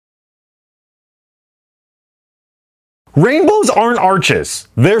Rainbows aren't arches,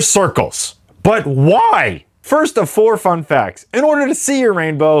 they're circles. But why? First of 4 fun facts. In order to see your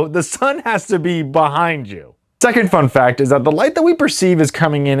rainbow, the sun has to be behind you. Second fun fact is that the light that we perceive is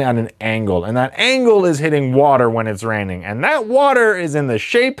coming in at an angle, and that angle is hitting water when it's raining, and that water is in the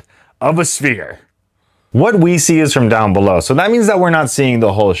shape of a sphere. What we see is from down below, so that means that we're not seeing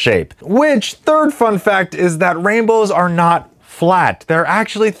the whole shape. Which, third fun fact is that rainbows are not flat. They're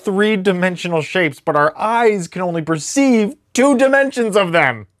actually 3-dimensional shapes, but our eyes can only perceive 2 dimensions of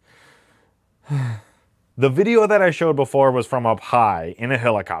them. The video that I showed before was from up high in a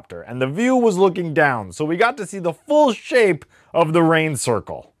helicopter, and the view was looking down, so we got to see the full shape of the rain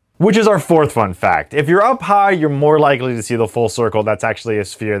circle. Which is our fourth fun fact. If you're up high, you're more likely to see the full circle that's actually a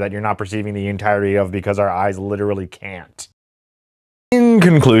sphere that you're not perceiving the entirety of because our eyes literally can't. In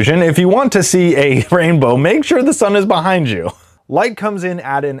conclusion, if you want to see a rainbow, make sure the sun is behind you. Light comes in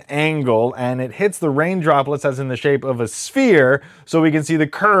at an angle and it hits the rain droplets as in the shape of a sphere, so we can see the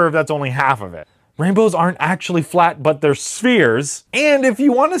curve that's only half of it. Rainbows aren't actually flat, but they're spheres. And if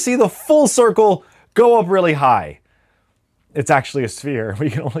you want to see the full circle, go up really high. It's actually a sphere. We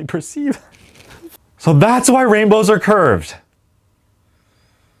can only perceive. So that's why rainbows are curved.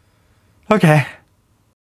 Okay.